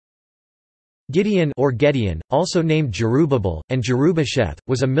Gideon or Gideon, also named Jerubbaal, and Jerubasheth,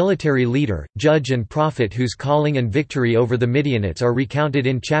 was a military leader, judge and prophet whose calling and victory over the Midianites are recounted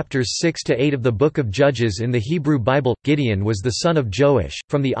in chapters 6–8 of the Book of Judges in the Hebrew Bible. Gideon was the son of Joash,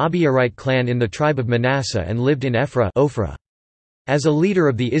 from the Abiarite clan in the tribe of Manasseh and lived in Ophrah. As a leader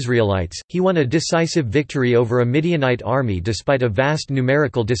of the Israelites, he won a decisive victory over a Midianite army despite a vast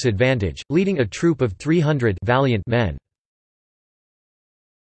numerical disadvantage, leading a troop of 300 valiant men.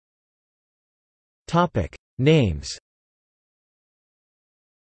 Names.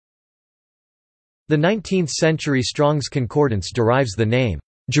 The 19th-century Strong's Concordance derives the name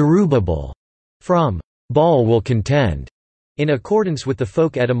Jerubbaal from Baal will contend, in accordance with the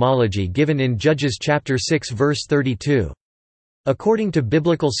folk etymology given in Judges chapter 6 verse 32. According to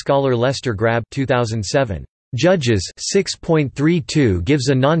biblical scholar Lester Grab 2007, Judges 6.32 gives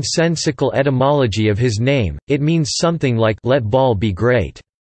a nonsensical etymology of his name, it means something like let Baal be great.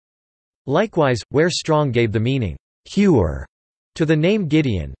 Likewise, where Strong gave the meaning, hewer, to the name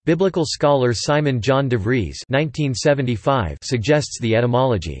Gideon, biblical scholar Simon John de Vries 1975 suggests the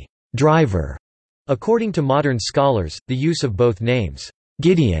etymology, driver. According to modern scholars, the use of both names,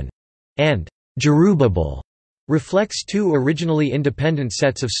 Gideon and Jerubbaal, reflects two originally independent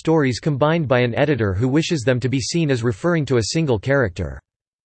sets of stories combined by an editor who wishes them to be seen as referring to a single character.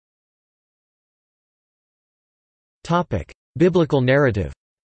 Biblical narrative.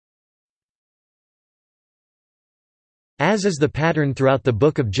 As is the pattern throughout the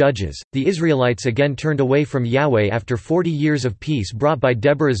Book of Judges, the Israelites again turned away from Yahweh after 40 years of peace brought by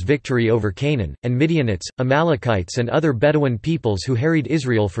Deborah's victory over Canaan, and Midianites, Amalekites and other Bedouin peoples who harried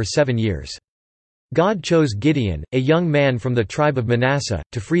Israel for 7 years. God chose Gideon, a young man from the tribe of Manasseh,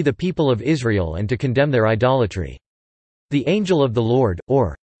 to free the people of Israel and to condemn their idolatry. The angel of the Lord,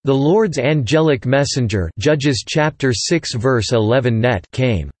 or the Lord's angelic messenger, Judges chapter 6 verse 11 net,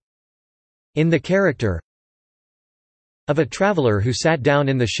 came in the character of a traveler who sat down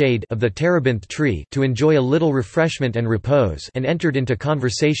in the shade of the terebinth tree to enjoy a little refreshment and repose, and entered into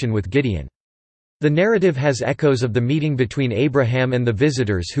conversation with Gideon. The narrative has echoes of the meeting between Abraham and the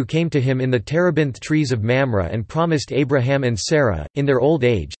visitors who came to him in the terebinth trees of Mamre and promised Abraham and Sarah, in their old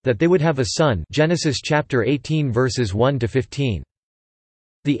age, that they would have a son. Genesis chapter 18 verses 1–15.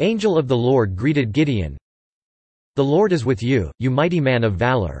 The angel of the Lord greeted Gideon. The Lord is with you, you mighty man of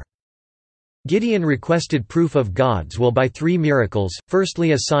valor. Gideon requested proof of God's will by 3 miracles,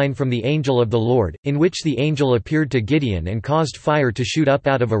 firstly a sign from the angel of the Lord, in which the angel appeared to Gideon and caused fire to shoot up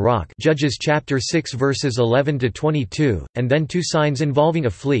out of a rock, Judges chapter 6 verses 11–22, and then 2 signs involving a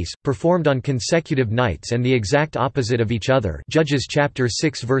fleece, performed on consecutive nights and the exact opposite of each other, Judges chapter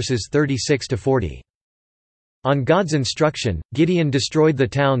 6 verses 36–40. On God's instruction, Gideon destroyed the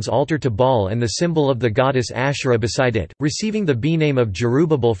town's altar to Baal and the symbol of the goddess Asherah beside it, receiving the B-name of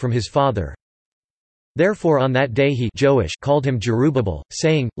Jerubbaal from his father. Therefore on that day Joash called him Jerubbaal,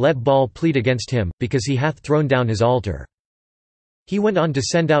 saying, Let Baal plead against him, because he hath thrown down his altar. He went on to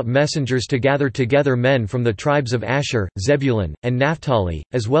send out messengers to gather together men from the tribes of Asher, Zebulun, and Naphtali,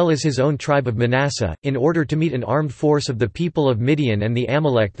 as well as his own tribe of Manasseh, in order to meet an armed force of the people of Midian and the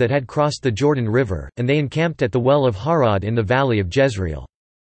Amalek that had crossed the Jordan River, and they encamped at the well of Harod in the valley of Jezreel.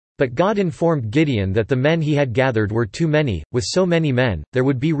 But God informed Gideon that the men he had gathered were too many. With so many men, there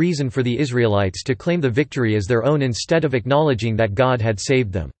would be reason for the Israelites to claim the victory as their own instead of acknowledging that God had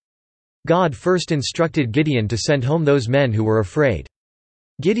saved them. God first instructed Gideon to send home those men who were afraid.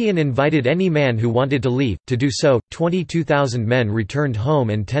 Gideon invited any man who wanted to leave, to do so. 22,000 men returned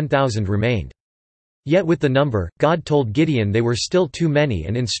home and 10,000 remained. Yet with the number, God told Gideon they were still too many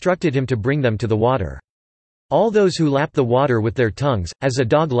and instructed him to bring them to the water. All those who lap the water with their tongues, as a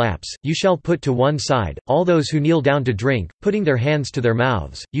dog laps, you shall put to one side, all those who kneel down to drink, putting their hands to their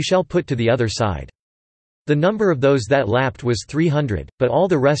mouths, you shall put to the other side. The number of those that lapped was 300, but all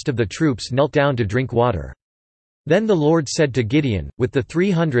the rest of the troops knelt down to drink water. Then the Lord said to Gideon, With the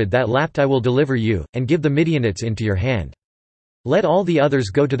 300 that lapped I will deliver you, and give the Midianites into your hand. Let all the others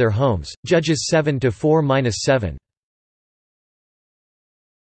go to their homes. Judges 7–4–7.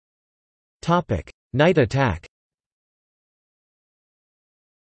 Night attack.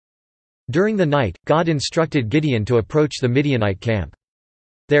 During the night, God instructed Gideon to approach the Midianite camp.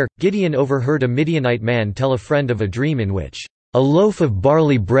 There, Gideon overheard a Midianite man tell a friend of a dream in which, "A loaf of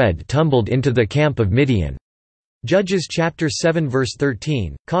barley bread tumbled into the camp of Midian." Judges chapter 7 verse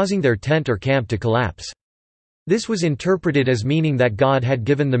 13, causing their tent or camp to collapse. This was interpreted as meaning that God had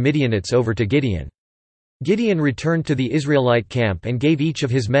given the Midianites over to Gideon. Gideon returned to the Israelite camp and gave each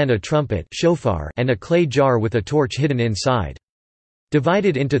of his men a trumpet shofar and a clay jar with a torch hidden inside.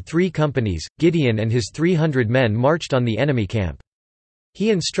 Divided into 3 companies, Gideon and his 300 men marched on the enemy camp. He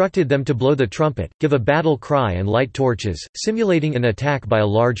instructed them to blow the trumpet, give a battle cry and light torches, simulating an attack by a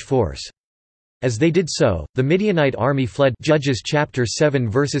large force. As they did so, the Midianite army fled. Judges chapter 7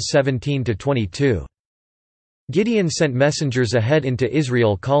 verses 17 to 22. Gideon sent messengers ahead into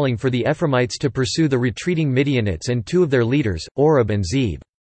Israel calling for the Ephraimites to pursue the retreating Midianites and two of their leaders, Oreb and Zeb.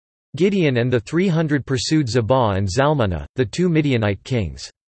 Gideon and the 300 pursued Zebah and Zalmunna, the two Midianite kings.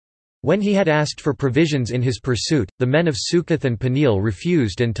 When he had asked for provisions in his pursuit, the men of Succoth and Peniel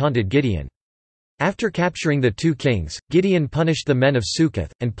refused and taunted Gideon. After capturing the two kings, Gideon punished the men of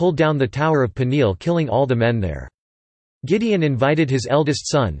Succoth, and pulled down the tower of Peniel, killing all the men there. Gideon invited his eldest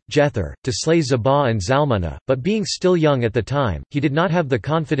son, Jether, to slay Zebah and Zalmunna, but being still young at the time, he did not have the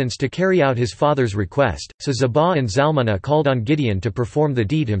confidence to carry out his father's request, so Zebah and Zalmunna called on Gideon to perform the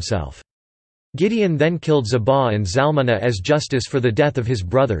deed himself. Gideon then killed Zebah and Zalmunna as justice for the death of his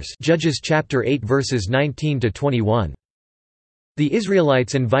brothers. Judges chapter 8 verses 19 to 21. The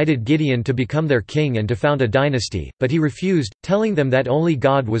Israelites invited Gideon to become their king and to found a dynasty, but he refused, telling them that only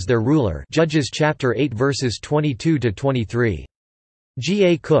God was their ruler. Judges chapter 8 verses 22 to 23. G.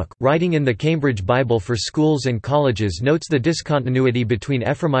 A. Cook, writing in the Cambridge Bible for Schools and Colleges, notes the discontinuity between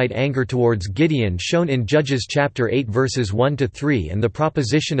Ephraimite anger towards Gideon shown in Judges chapter 8 verses 1 to 3 and the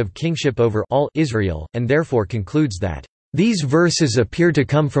proposition of kingship over all Israel, and therefore concludes that these verses appear to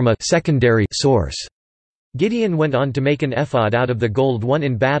come from a secondary source. Gideon went on to make an ephod out of the gold won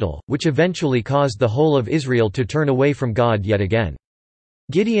in battle, which eventually caused the whole of Israel to turn away from God yet again.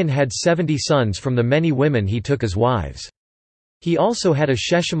 Gideon had 70 sons from the many women he took as wives. He also had a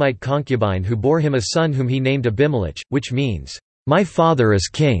Shechemite concubine who bore him a son whom he named Abimelech, which means, "My father is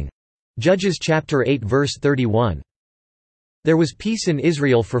king." Judges chapter 8 verse 31. There was peace in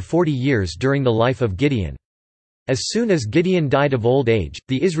Israel for 40 years during the life of Gideon. As soon as Gideon died of old age,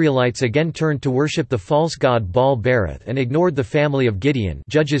 the Israelites again turned to worship the false god Baal-berith and ignored the family of Gideon.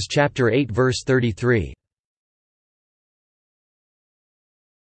 Judges chapter 8 verse 33.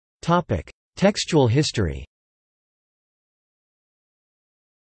 Topic: Textual history.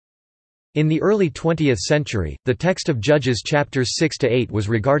 In the early 20th century, the text of Judges chapters 6 to 8 was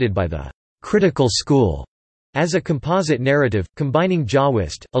regarded by the critical school as a composite narrative, combining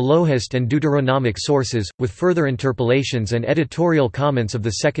Jahwist, Elohist and Deuteronomic sources, with further interpolations and editorial comments of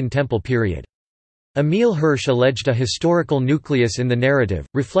the Second Temple period. Emil Hirsch alleged a historical nucleus in the narrative,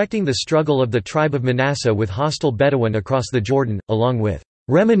 reflecting the struggle of the tribe of Manasseh with hostile Bedouin across the Jordan, along with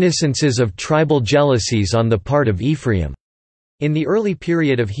reminiscences of tribal jealousies on the part of Ephraim, in the early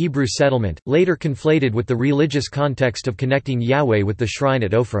period of Hebrew settlement, later conflated with the religious context of connecting Yahweh with the shrine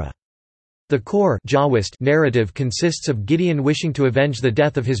at Ophrah. The core Jahwist narrative consists of Gideon wishing to avenge the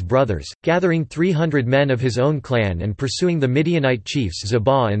death of his brothers, gathering 300 men of his own clan and pursuing the Midianite chiefs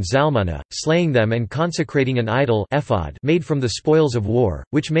Zebah and Zalmunna, slaying them and consecrating an idol ephod made from the spoils of war,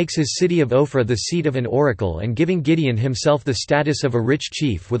 which makes his city of Ophrah the seat of an oracle, and giving Gideon himself the status of a rich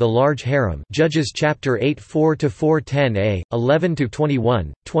chief with a large harem. Judges chapter 8 4–4 10a,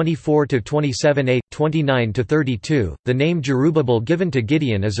 11–21, 24–27a, 29–32. The name Jerubbaal given to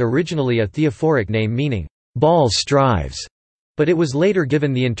Gideon is originally a theophoric name meaning, Baal strives, but it was later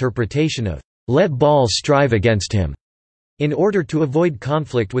given the interpretation of, let Baal strive against him, in order to avoid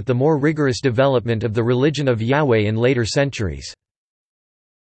conflict with the more rigorous development of the religion of Yahweh in later centuries.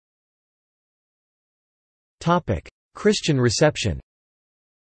 Christian reception.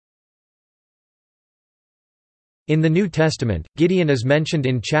 In the New Testament, Gideon is mentioned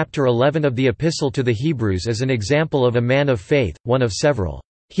in chapter 11 of the Epistle to the Hebrews as an example of a man of faith, one of several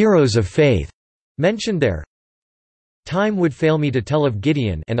heroes of faith mentioned there. Time would fail me to tell of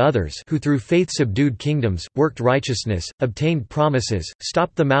Gideon and others who through faith subdued kingdoms, worked righteousness, obtained promises,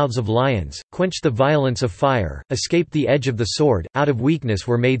 stopped the mouths of lions, quenched the violence of fire, escaped the edge of the sword, out of weakness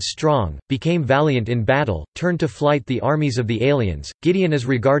were made strong, became valiant in battle, turned to flight the armies of the aliens. Gideon is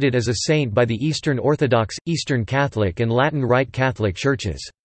regarded as a saint by the Eastern Orthodox, Eastern Catholic and Latin Rite Catholic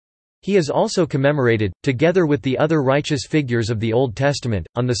churches. He is also commemorated, together with the other righteous figures of the Old Testament,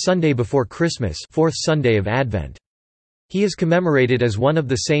 on the Sunday before Christmas, fourth Sunday of Advent. He is commemorated as one of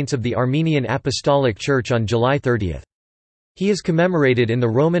the saints of the Armenian Apostolic Church on July 30. He is commemorated in the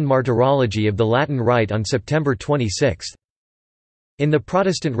Roman Martyrology of the Latin Rite on September 26. In the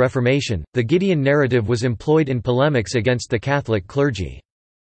Protestant Reformation, the Gideon narrative was employed in polemics against the Catholic clergy.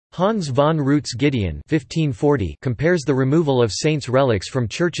 Hans von Roots Gideon 1540 compares the removal of saints' relics from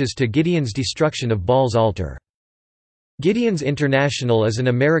churches to Gideon's destruction of Baal's altar. Gideon's International is an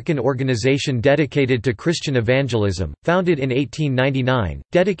American organization dedicated to Christian evangelism, founded in 1899,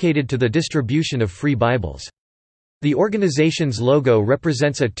 dedicated to the distribution of free Bibles. The organization's logo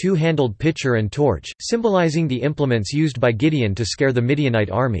represents a two-handled pitcher and torch, symbolizing the implements used by Gideon to scare the Midianite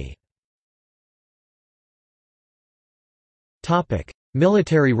army.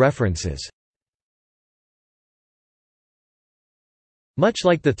 Military references. Much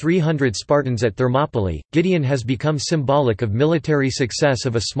like the 300 Spartans at Thermopylae, Gideon has become symbolic of military success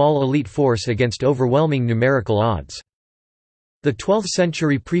of a small elite force against overwhelming numerical odds. The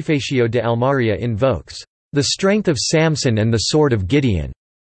 12th-century Prefatio de Almeria invokes the strength of Samson and the sword of Gideon,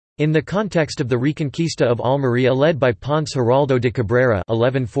 in the context of the Reconquista of Almeria led by Ponce Geraldo de Cabrera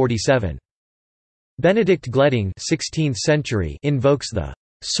 1147. Benedict Gleding 16th century invokes the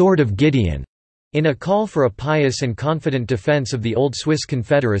sword of Gideon in a call for a pious and confident defense of the old Swiss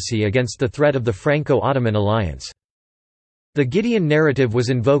Confederacy against the threat of the Franco-Ottoman alliance. The Gideon narrative was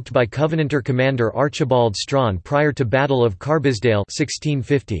invoked by Covenanter commander Archibald Strawn prior to Battle of Carbisdale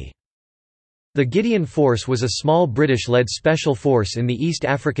 1650. The Gideon Force was a small British-led special force in the East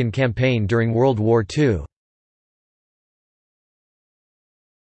African Campaign during World War II.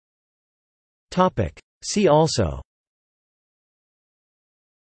 See also: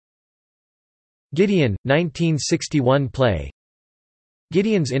 Gideon, 1961 play.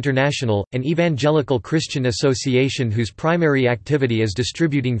 Gideon's International, an evangelical Christian association whose primary activity is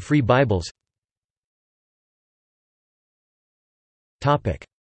distributing free Bibles.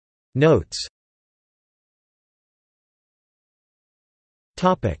 Notes.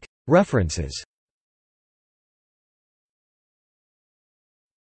 References